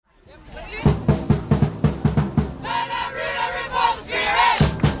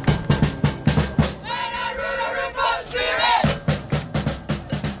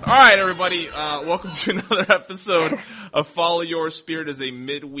right, everybody. Welcome to another episode of Follow Your Spirit. It is a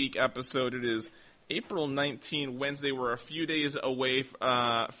midweek episode. It is April 19, Wednesday. We're a few days away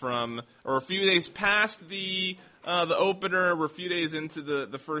a few days past the opener. We're a few days into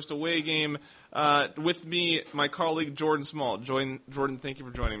the first away game. With me, my colleague Jordan Small. Jordan, thank you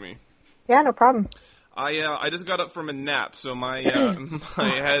for joining me. Yeah, no problem. I just got up from a nap, so my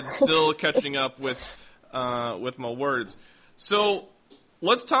head's still catching up with my words. So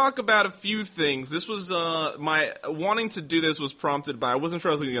let's talk about a few things. This was my wanting to do this was prompted by I wasn't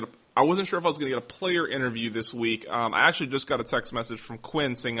sure if I was going to get a player interview this week. I actually just got a text message from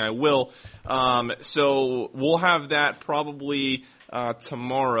Quinn saying I will. So we'll have that probably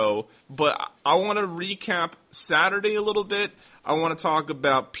tomorrow. But I want to recap Saturday a little bit. I want to talk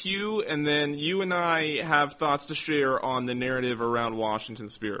about Pew, and then you and I have thoughts to share on the narrative around Washington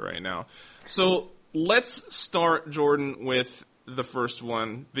Spirit right now. So let's start, Jordan, with the first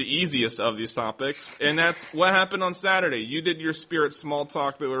one, the easiest of these topics, and that's what happened on Saturday. You did your Spirit small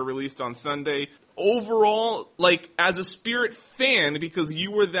talk that were released on Sunday. Overall, as a Spirit fan, because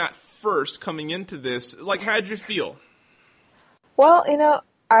you were that first coming into this, how'd you feel? Well,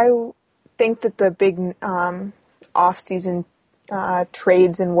 I think that the big off-season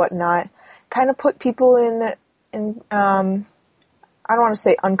trades and whatnot kind of put people in I don't want to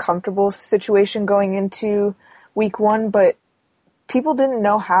say uncomfortable situation going into week one, but people didn't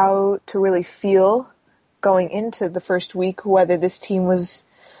know how to really feel going into the first week, whether this team was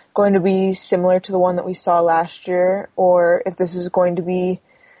going to be similar to the one that we saw last year or if this was going to be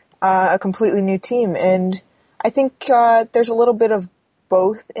a completely new team. And I think there's a little bit of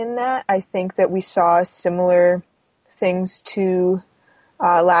both in that. I think that we saw similar things to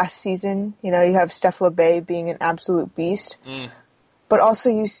last season. You have Steph LeBay being an absolute beast. But also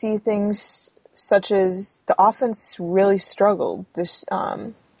you see things such as the offense really struggled this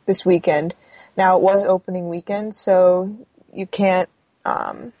weekend. Now, it was opening weekend, so you can't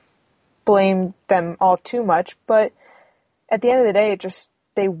blame them all too much. But at the end of the day,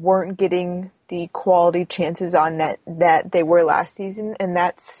 they weren't getting the quality chances on net that they were last season, and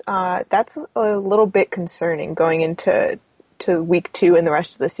that's a little bit concerning going into week two and the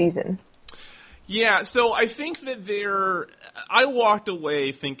rest of the season. Yeah, so I think that I walked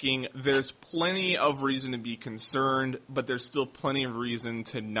away thinking there's plenty of reason to be concerned, but there's still plenty of reason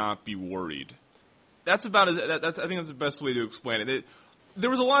to not be worried. I think that's the best way to explain it. There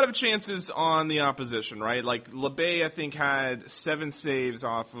was a lot of chances on the opposition, right? LeBay, I think, had 7 saves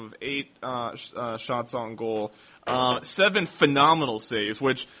off of 8 shots on goal, 7 phenomenal saves,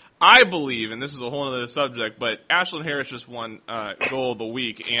 which I believe, and this is a whole other subject, but Ashlyn Harris just won goal of the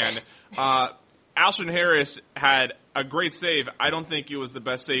week, and Ashlyn Harris had a great save. I don't think it was the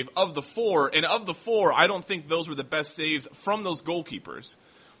best save of the 4, and of the 4, I don't think those were the best saves from those goalkeepers.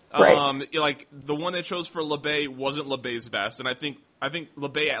 Right. The one they chose for LeBay wasn't LeBay's best, and I think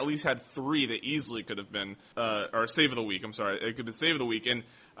LeBay at least had 3 that easily could have been or save of the week. I'm sorry, it could have been save of the week, and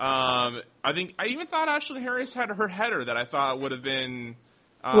I even thought Ashlyn Harris had her header that I thought would have been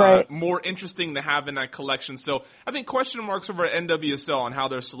more interesting to have in that collection. So I think question marks over at NWSL on how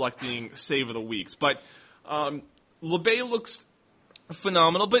they're selecting save of the weeks. But LeBay looks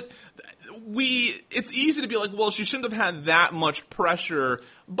phenomenal, but it's easy to be like, well, she shouldn't have had that much pressure.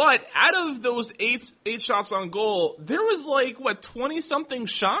 But out of those eight shots on goal, there was 20-something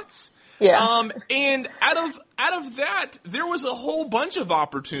shots? Yeah. And out of that, there was a whole bunch of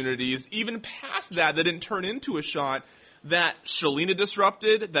opportunities, even past that didn't turn into a shot, that Shalina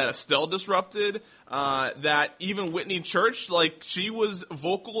disrupted, that Estelle disrupted, that even Whitney Church, she was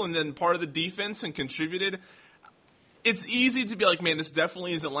vocal and then part of the defense and contributed. It's easy to be like, man, this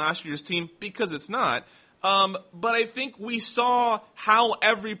definitely isn't last year's team, because it's not. But I think we saw how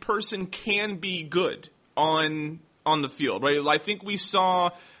every person can be good on the field, right? I think we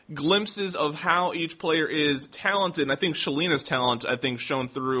saw glimpses of how each player is talented, and I think Shalina's talent, shone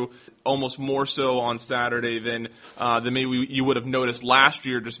through almost more so on Saturday than maybe you would have noticed last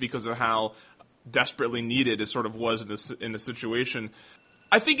year, just because of how desperately needed it sort of was in the situation.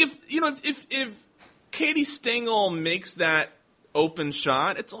 I think if Katie Stengel makes that open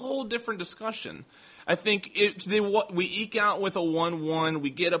shot, it's a whole different discussion. I think we eke out with a 1-1,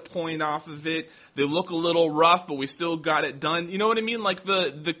 we get a point off of it. They look a little rough, but we still got it done. You know what I mean?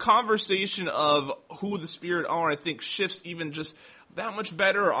 The conversation of who the Spirit are, I think, shifts even just that much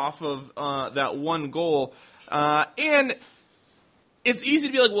better off of that one goal. And it's easy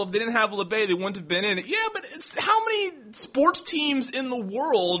to be like, well, if they didn't have LeBay, they wouldn't have been in it. Yeah, but how many sports teams in the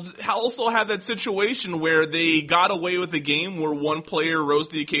world also have that situation where they got away with a game where one player rose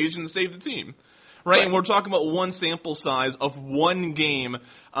to the occasion and saved the team? right? And we're talking about one sample size of one game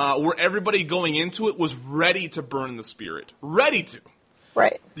where everybody going into it was ready to burn the Spirit. Ready to.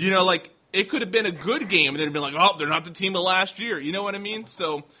 Right. You know, like, it could have been a good game, and they'd been like, oh, they're not the team of last year. You know what I mean?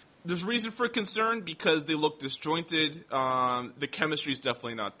 So there's reason for concern because they look disjointed. The chemistry's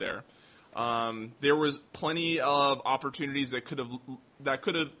definitely not there. There was plenty of opportunities that could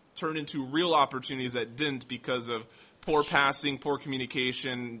have turned into real opportunities that didn't because of poor passing, poor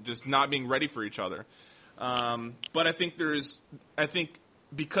communication, just not being ready for each other. But I think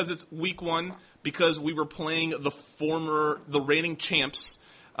because it's week one, because we were playing the reigning champs,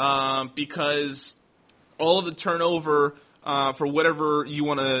 because all of the turnover, for however you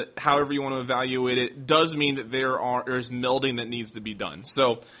want to evaluate it, does mean that there's melding that needs to be done.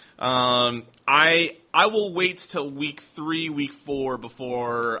 So, I will wait till week 3, week 4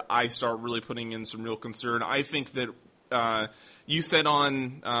 before I start really putting in some real concern. I think that, you said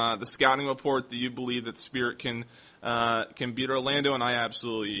on, the scouting report that you believe that Spirit can beat Orlando, and I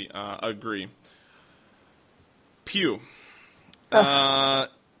absolutely, agree. Pew.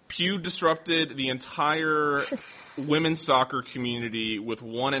 Pew disrupted the entire women's soccer community with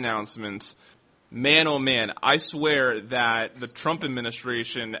one announcement. Man, oh man, I swear that the Trump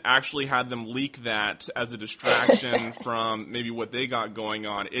administration actually had them leak that as a distraction from maybe what they got going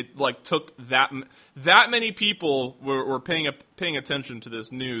on. It took that many people were paying attention to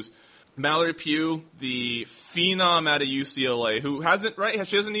this news. Mallory Pugh, the phenom out of UCLA, who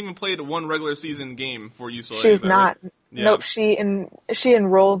she hasn't even played one regular season game for UCLA. She's not. Right? Yeah. Nope, she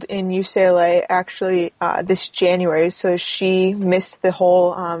enrolled in UCLA actually this January, so she missed the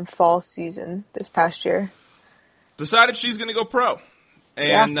whole fall season this past year. Decided she's going to go pro,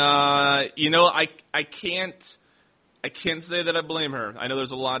 and I can't say that I blame her. I know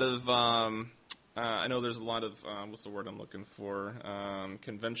there's a lot of what's the word I'm looking for?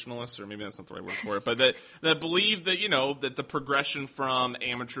 Conventionalists, or maybe that's not the right word for it, but that believe that that the progression from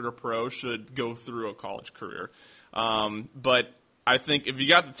amateur to pro should go through a college career. But I think if you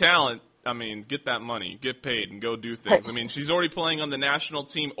got the talent, I mean, get that money, get paid, and go do things. I mean, she's already playing on the national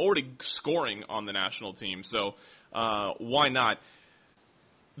team, already scoring on the national team, so why not?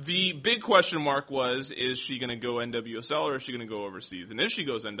 The big question mark is she going to go NWSL or is she going to go overseas? And if she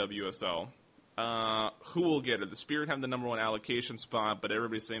goes NWSL, who will get her? The Spirit have the number 1 allocation spot, but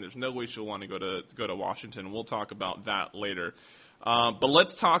everybody's saying there's no way she'll want to go to Washington. We'll talk about that later. But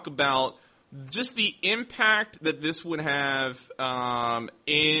let's talk about just the impact that this would have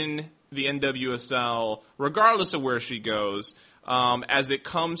in the NWSL, regardless of where she goes, as it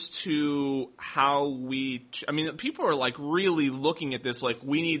comes to how people are really looking at this like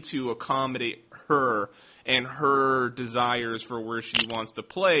we need to accommodate her and her desires for where she wants to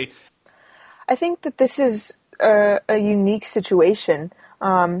play. I think that this is a unique situation.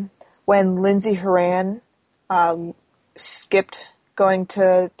 When Lindsey Horan skipped going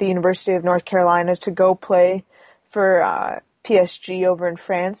to the University of North Carolina to go play for PSG over in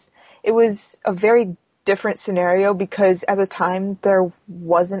France, it was a very different scenario because at the time there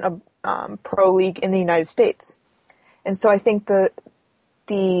wasn't a pro league in the United States. And so I think the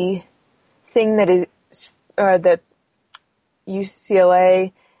thing that is that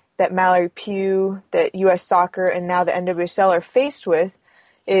UCLA, that Mallory Pugh, that U.S. Soccer, and now the NWSL are faced with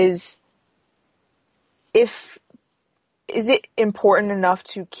is it important enough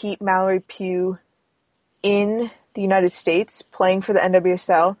to keep Mallory Pugh in the United States playing for the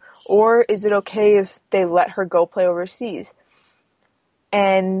NWSL, or is it okay if they let her go play overseas?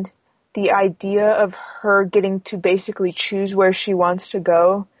 And the idea of her getting to basically choose where she wants to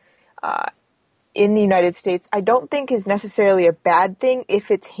go in the United States, I don't think is necessarily a bad thing if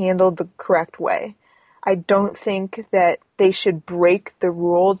it's handled the correct way. I don't think that they should break the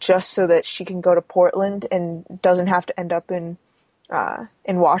rule just so that she can go to Portland and doesn't have to end up in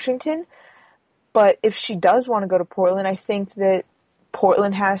Washington. But if she does want to go to Portland, I think that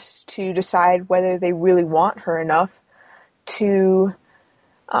Portland has to decide whether they really want her enough to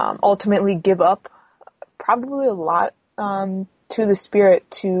ultimately give up probably a lot to the Spirit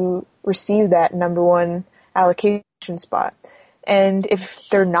to receive that number 1 allocation spot. And if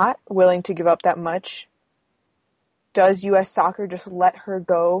they're not willing to give up that much, does U.S. Soccer just let her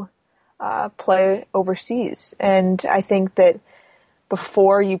go play overseas? And I think that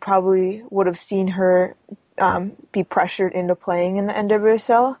before you probably would have seen her be pressured into playing in the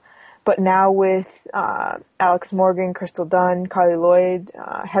NWSL, but now with Alex Morgan, Crystal Dunn, Carly Lloyd,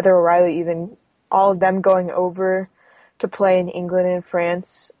 Heather O'Reilly, even all of them going over to play in England and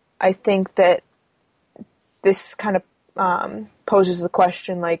France, I think that this kind of poses the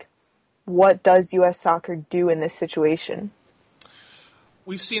question, like, what does U.S. Soccer do in this situation?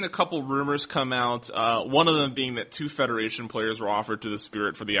 we've seen a couple rumors come out, one of them being that 2 Federation players were offered to the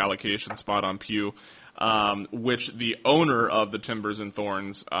Spirit for the allocation spot on Pew, which the owner of the Timbers and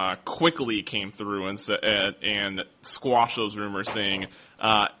Thorns quickly came through and squashed those rumors, saying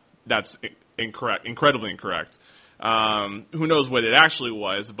that's incorrect, incredibly incorrect. Who knows what it actually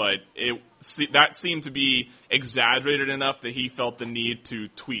was, but that seemed to be exaggerated enough that he felt the need to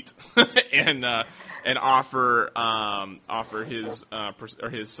tweet and offer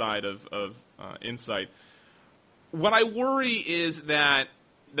his side of insight. What I worry is that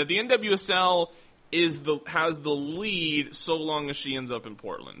the NWSL has the lead so long as she ends up in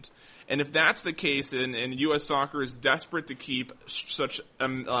Portland. And if that's the case, and U.S. Soccer is desperate to keep such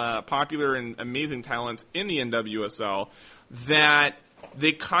popular and amazing talent in the NWSL, that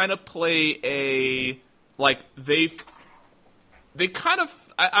they kind of play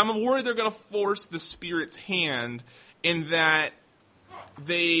I'm worried they're going to force the Spirit's hand in that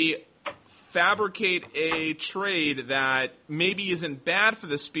they fabricate a trade that maybe isn't bad for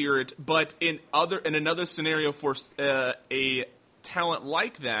the Spirit, but in another scenario for a talent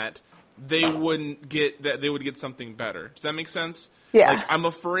like that, they would get something better. Does that make sense? Yeah. Like, I'm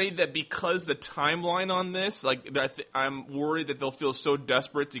afraid that because the timeline on this, I'm worried that they'll feel so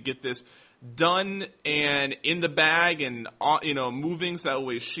desperate to get this done and in the bag and moving so that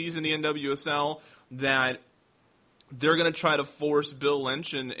way she's in the NWSL, that they're going to try to force Bill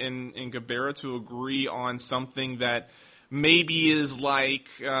Lynch and Gabera to agree on something that maybe is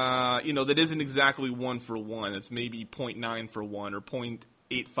that isn't exactly 1 for 1. It's maybe 0.9 for 1 or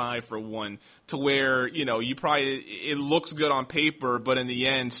 0.85 for 1, to where, it looks good on paper, but in the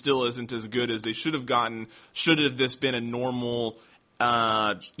end still isn't as good as they should have gotten, should have this been a normal,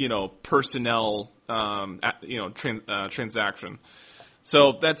 personnel, transaction.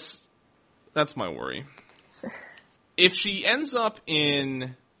 So that's my worry. If she ends up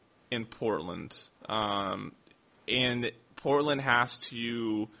in Portland, and Portland has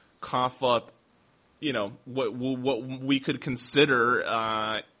to cough up, what we could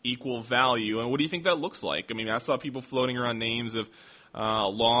consider equal value, and what do you think that looks like? I mean, I saw people floating around names of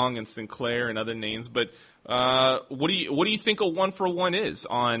Long and Sinclair and other names, but what do you think a 1 for 1 is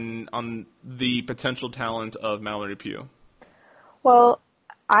on the potential talent of Mallory Pugh? Well,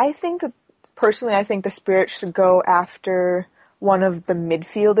 I think the Spirit should go after one of the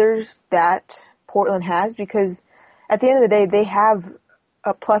midfielders that Portland has, because at the end of the day, they have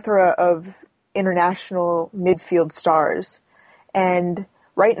a plethora of international midfield stars. And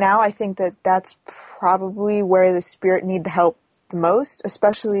right now, I think that that's probably where the Spirit need the help the most,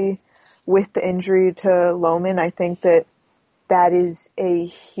 especially with the injury to Lohman. I think that is a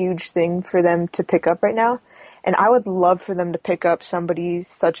huge thing for them to pick up right now. And I would love for them to pick up somebody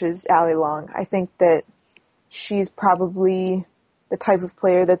such as Allie Long. I think that she's probably the type of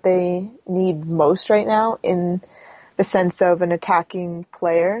player that they need most right now in the sense of an attacking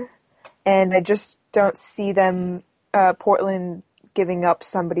player. And I just don't see them, Portland, giving up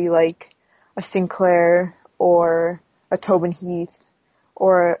somebody like a Sinclair or a Tobin Heath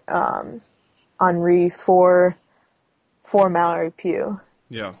or Henri for Mallory Pugh.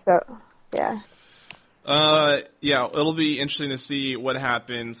 Yeah. So, yeah. It'll be interesting to see what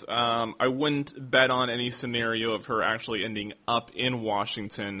happens. I wouldn't bet on any scenario of her actually ending up in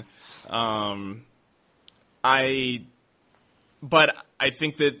Washington. But I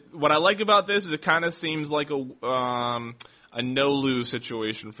think that what I like about this is it kind of seems like a no-lose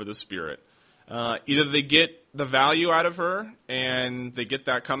situation for the Spirit. Either they get the value out of her and they get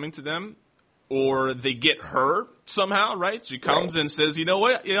that coming to them, or they get her somehow, right? She comes and says, you know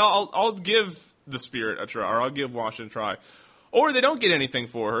what, I'll give the Spirit a try, or I'll give Washington a try. Or they don't get anything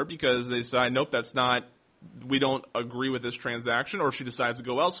for her because they decide, nope, we don't agree with this transaction, or she decides to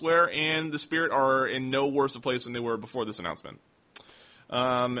go elsewhere, and the Spirit are in no worse a place than they were before this announcement.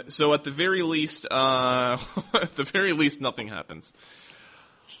 So at the very least, nothing happens.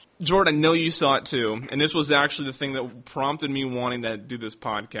 Jordan, I know you saw it too, and this was actually the thing that prompted me wanting to do this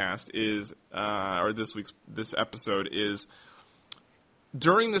podcast or this episode is,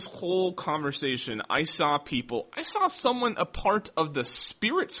 during this whole conversation, I saw someone a part of the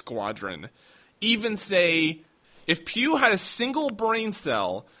Spirit Squadron even say, if Pugh had a single brain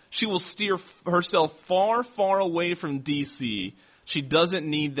cell, she will steer herself far, far away from DC. She doesn't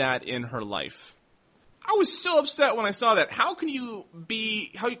need that in her life. I was so upset when I saw that. How can you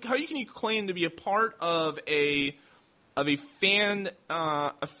claim to be a part of a fan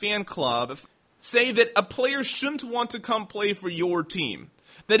club? Say that a player shouldn't want to come play for your team.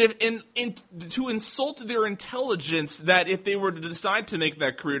 That to insult their intelligence, that if they were to decide to make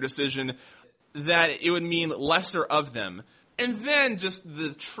that career decision, that it would mean lesser of them. And then just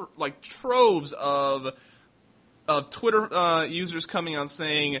the troves of Twitter users coming on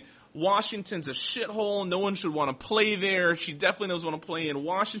saying Washington's a shithole, no one should want to play there, she definitely doesn't want to play in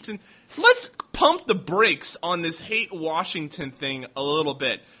Washington. Let's pump the brakes on this hate Washington thing a little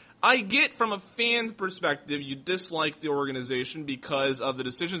bit. I get from a fan's perspective you dislike the organization because of the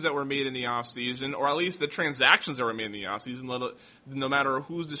decisions that were made in the offseason, or at least the transactions that were made in the offseason, no matter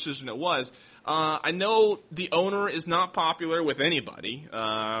whose decision it was. I know the owner is not popular with anybody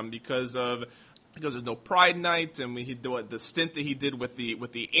because there's no Pride Night, and the stint that he did with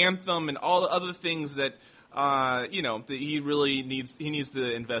the anthem and all the other things that that he really needs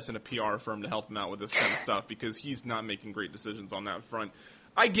to invest in a PR firm to help him out with this kind of stuff because he's not making great decisions on that front.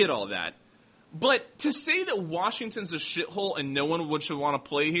 I get all that. But to say that Washington's a shithole and no one should want to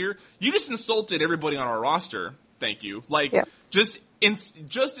play here, you just insulted everybody on our roster. Thank you. Just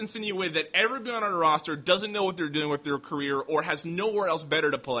insinuate that everybody on our roster doesn't know what they're doing with their career or has nowhere else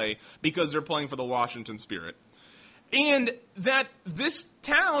better to play because they're playing for the Washington Spirit. And that this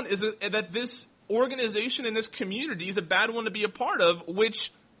town that this organization and this community is a bad one to be a part of,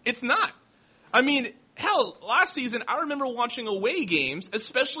 which it's not. I mean, hell, last season I remember watching away games,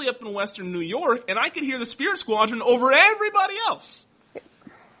 especially up in Western New York, and I could hear the Spirit Squadron over everybody else.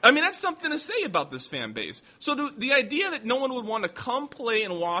 I mean, that's something to say about this fan base. So the idea that no one would want to come play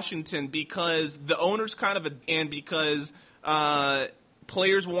in Washington because the owner's and because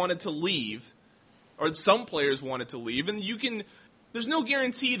players wanted to leave, or some players wanted to leave, and there's no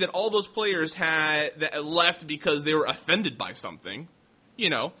guarantee that all those players that left because they were offended by something.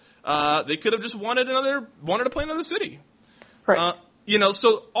 They could have just wanted to play another city. Right.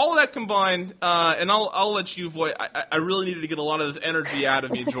 So all of that combined, and I'll let you voice. I really needed to get a lot of this energy out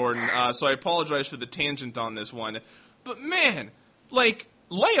of me, Jordan. So I apologize for the tangent on this one. But man, lay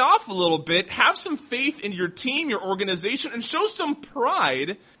off a little bit, have some faith in your team, your organization, and show some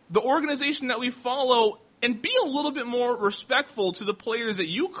pride. The organization that we follow, and be a little bit more respectful to the players that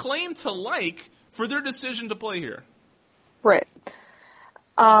you claim to like for their decision to play here. Right.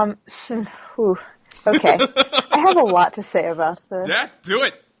 Okay. I have a lot to say about this. Yeah, do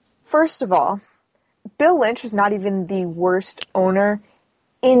it. First of all, Bill Lynch is not even the worst owner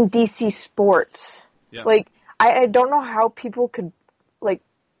in DC sports. Yeah. I don't know how people could,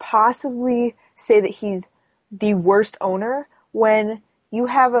 possibly say that he's the worst owner when you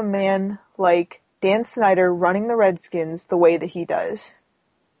have a man like Dan Snyder running the Redskins the way that he does.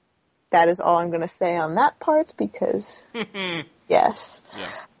 That is all I'm going to say on that part because, yes. Yeah.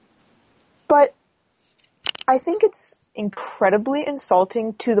 But I think it's incredibly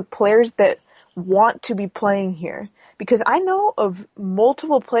insulting to the players that want to be playing here. Because I know of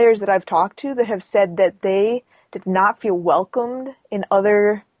multiple players that I've talked to that have said that they did not feel welcomed in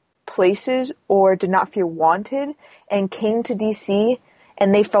other places or did not feel wanted and came to DC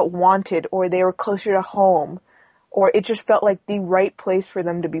and they felt wanted or they were closer to home or it just felt like the right place for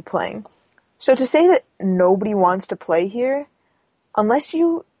them to be playing. So to say that nobody wants to play here, unless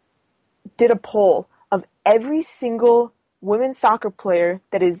you did a poll of every single women's soccer player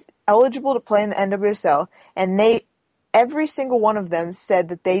that is eligible to play in the NWSL, and every single one of them said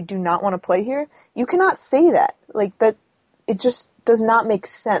that they do not want to play here, you cannot say that. That, it just does not make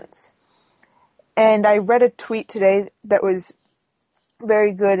sense. And I read a tweet today that was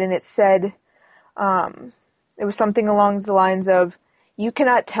very good, and it said, it was something along the lines of, you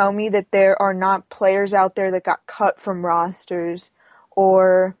cannot tell me that there are not players out there that got cut from rosters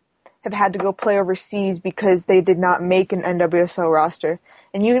or have had to go play overseas because they did not make an NWSL roster.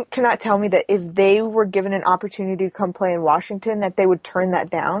 And you cannot tell me that if they were given an opportunity to come play in Washington that they would turn that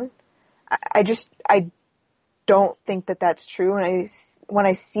down. I don't think that that's true. And when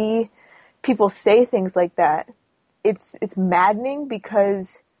I see people say things like that, it's maddening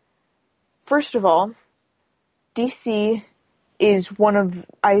because, first of all, DC is one of,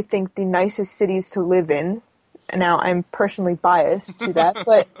 I think, the nicest cities to live in. Now, I'm personally biased to that,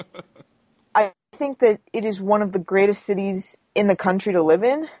 but I think that it is one of the greatest cities in the country to live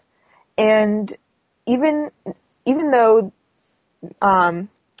in. And even though the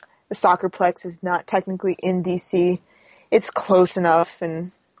Soccerplex is not technically in DC, it's close enough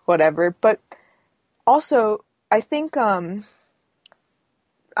and whatever. But also, I think I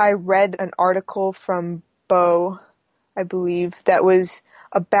read an article from Bo, I believe, that was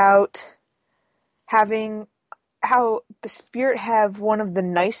about how the Spirit have one of the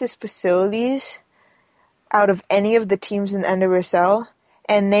nicest facilities out of any of the teams in the NWSL,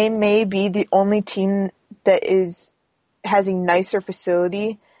 and they may be the only team that has a nicer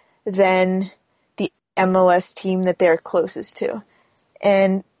facility than the MLS team that they're closest to.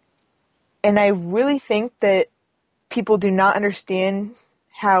 And I really think that people do not understand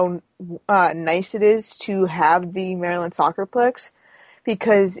how nice it is to have the Maryland Soccerplex,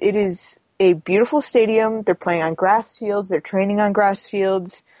 because it is a beautiful stadium. They're playing on grass fields. They're training on grass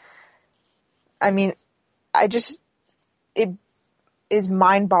fields. I mean, it is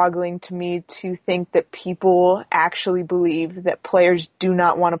mind-boggling to me to think that people actually believe that players do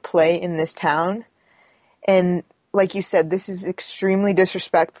not want to play in this town. And like you said, this is extremely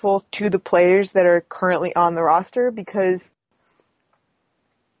disrespectful to the players that are currently on the roster, because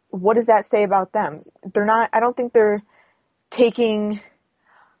what does that say about them? I don't think they're taking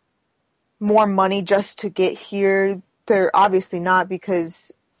more money just to get here. They're obviously not,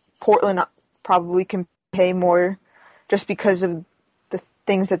 because Portland probably can pay more just because of the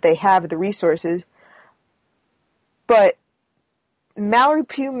things that they have, the resources. But Mallory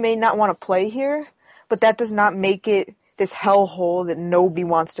Pugh may not want to play here, but that does not make it this hellhole that nobody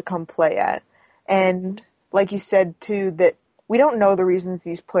wants to come play at. And like you said, too, that we don't know the reasons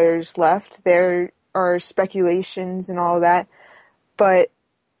these players left. There are speculations and all that. But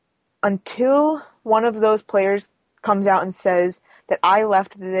until one of those players comes out and says that I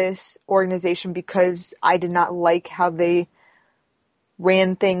left this organization because I did not like how they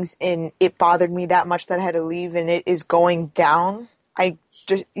ran things and it bothered me that much that I had to leave and it is going down,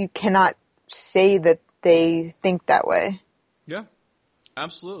 you cannot say that they think that way. Yeah,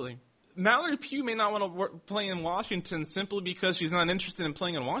 absolutely. Mallory Pugh may not want to play in Washington simply because she's not interested in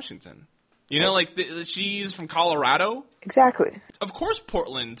playing in Washington. You know, like she's from Colorado. Exactly. Of course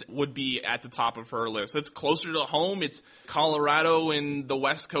Portland would be at the top of her list. It's closer to home. It's Colorado and the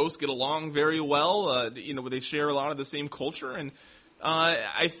West Coast get along very well. They share a lot of the same culture. And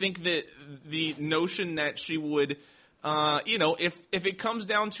I think that the notion that she would, if it comes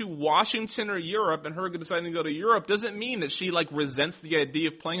down to Washington or Europe and her deciding to go to Europe, doesn't mean that she resents the idea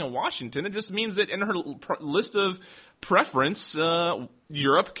of playing in Washington. It just means that in her list of preference,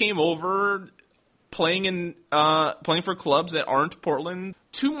 Europe came over playing for clubs that aren't Portland.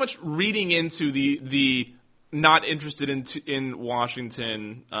 Too much reading into the not interested in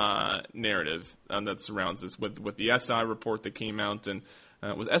Washington narrative that surrounds this with the SI report that came out, and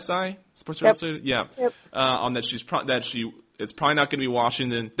was SI Sports Illustrated? Yeah. Yep. On that it's probably not going to be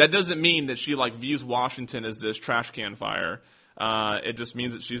Washington. That doesn't mean that she views Washington as this trash can fire. It just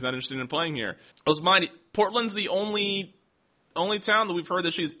means that she's not interested in playing here. Portland's the only town that we've heard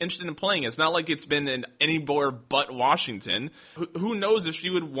that she's interested in playing. It's not like it's been in anywhere but Washington. Who knows if she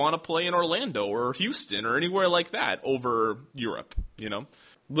would want to play in Orlando or Houston or anywhere like that over Europe,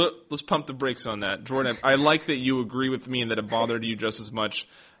 Let's pump the brakes on that. Jordan, I like that you agree with me and that it bothered you just as much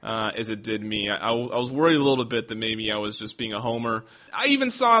as it did me. I was worried a little bit that maybe I was just being a homer. I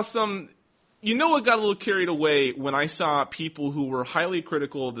even saw some... what got a little carried away when I saw people who were highly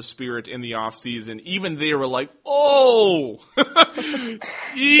critical of the Spirit in the offseason, even they were like, oh,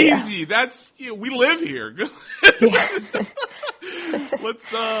 easy. Yeah. That's, we live here.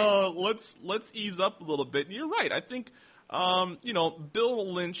 Let's ease up a little bit. And you're right. I think,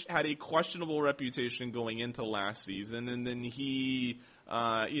 Bill Lynch had a questionable reputation going into last season, and then he,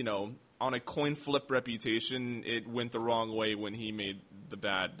 on a coin flip reputation, it went the wrong way when he made the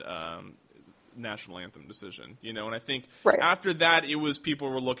bad, national anthem decision, and I think After that, it was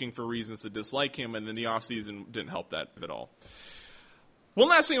people were looking for reasons to dislike him, and then the offseason didn't help that at all. One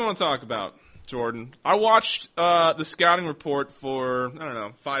last thing I want to talk about, Jordan. I watched the scouting report for,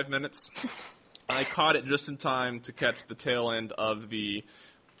 5 minutes. I caught it just in time to catch the tail end of the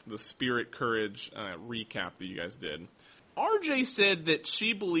Spirit Courage recap that you guys did. RJ said that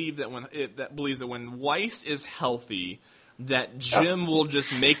she believed believes that when Weiss is healthy, that Jim will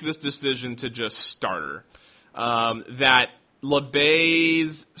just make this decision to just start her. That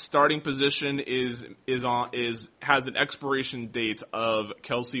LeBay's starting position has an expiration date of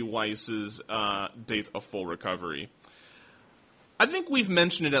Kelsey Weiss's date of full recovery. I think we've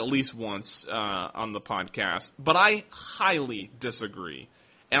mentioned it at least once on the podcast, but I highly disagree.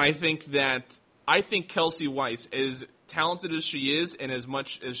 And I think Kelsey Weiss, as talented as she is and as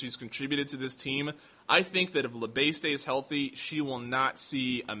much as she's contributed to this team, I think that if LeBay stays healthy, she will not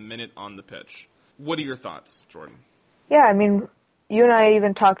see a minute on the pitch. What are your thoughts, Jordan? Yeah, I mean, you and I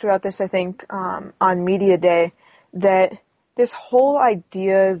even talked about this, I think, on Media Day, that this whole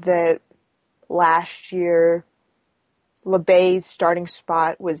idea that last year LeBay's starting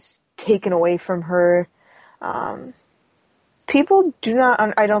spot was taken away from her, people do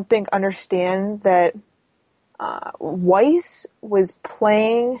not, I don't think, understand that Weiss was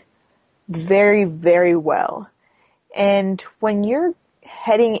playing very, very well. And when you're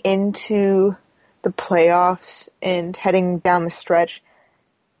heading into the playoffs and heading down the stretch,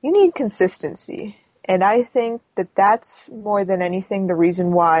 you need consistency. And I think that that's more than anything the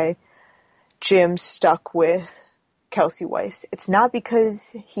reason why Jim stuck with Kelsey Weiss. It's not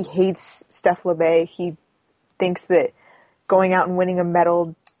because he hates Steph LeBay. He thinks that going out and winning a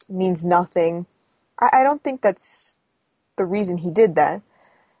medal means nothing. I don't think that's the reason he did that.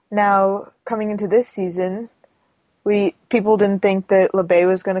 Now, coming into this season, people didn't think that LeBay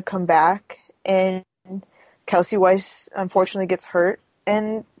was going to come back, and Kelsey Weiss unfortunately gets hurt,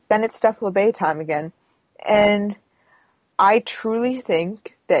 and then it's Steph LeBay time again. And I truly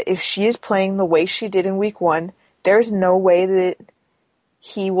think that if she is playing the way she did in week 1, there's no way that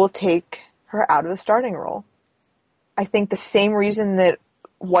he will take her out of the starting role. I think the same reason that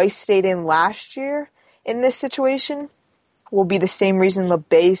Weiss stayed in last year in this situation will be the same reason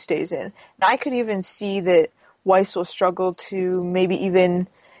LeBay stays in. And I could even see that Weiss will struggle to maybe even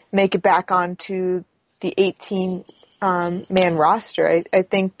make it back onto the 18-man roster. I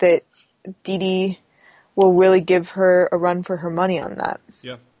think that Didi will really give her a run for her money on that.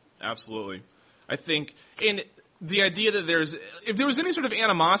 Yeah, absolutely. I think, and the idea that if there was any sort of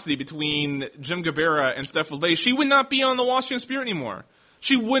animosity between Jim Gabarra and Steph LeBay, she would not be on the Washington Spirit anymore.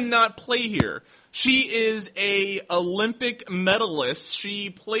 She would not play here. She is a Olympic medalist. She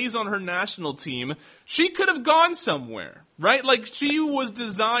plays on her national team. She could have gone somewhere, right? Like, she was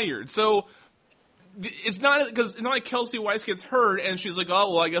desired. So it's not like Kelsey Weiss gets hurt and she's like,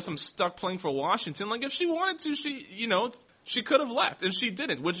 oh, well, I guess I'm stuck playing for Washington. Like, if she wanted to, she could have left, and she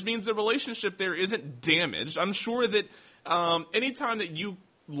didn't, which means the relationship there isn't damaged. I'm sure that anytime that you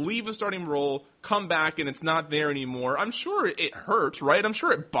leave a starting role, come back, and it's not there anymore, I'm sure it hurt, right? I'm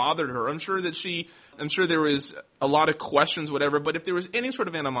sure it bothered her. I'm sure there was a lot of questions, whatever, but if there was any sort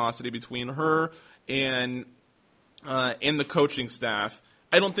of animosity between her and the coaching staff,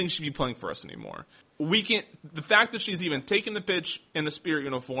 I don't think she'd be playing for us anymore. The fact that she's even taken the pitch in the Spirit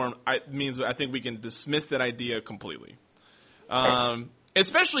uniform means I think we can dismiss that idea completely.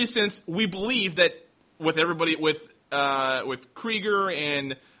 Especially since we believe that with everybody, with Krieger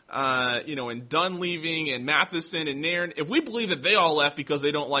and and Dunn leaving and Matheson and Nairn, if we believe that they all left because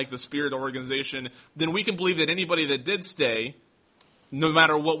they don't like the Spirit organization, then we can believe that anybody that did stay, no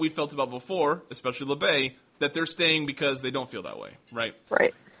matter what we felt about before, especially LeBay, that they're staying because they don't feel that way, right?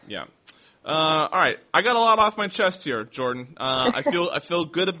 Right. Yeah. All right, I got a lot off my chest here, Jordan. I feel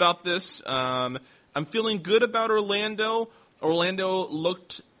good about this. I'm feeling good about Orlando. Orlando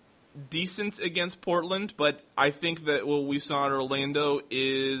looked decent against Portland, but I think that what we saw in Orlando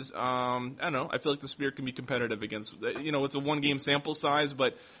is, I don't know, I feel like the Spirit can be competitive against, it's a one-game sample size,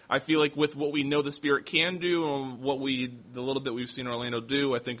 but I feel like with what we know the Spirit can do and the little bit we've seen Orlando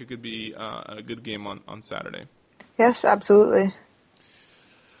do, I think it could be a good game on Saturday. Yes, absolutely.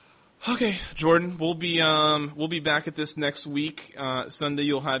 Okay, Jordan, we'll be back at this next week. Sunday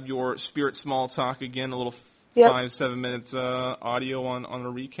you'll have your Spirit Small Talk again, a little 5-7 minutes audio on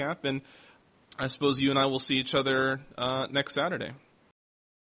a recap, and I suppose you and I will see each other next Saturday.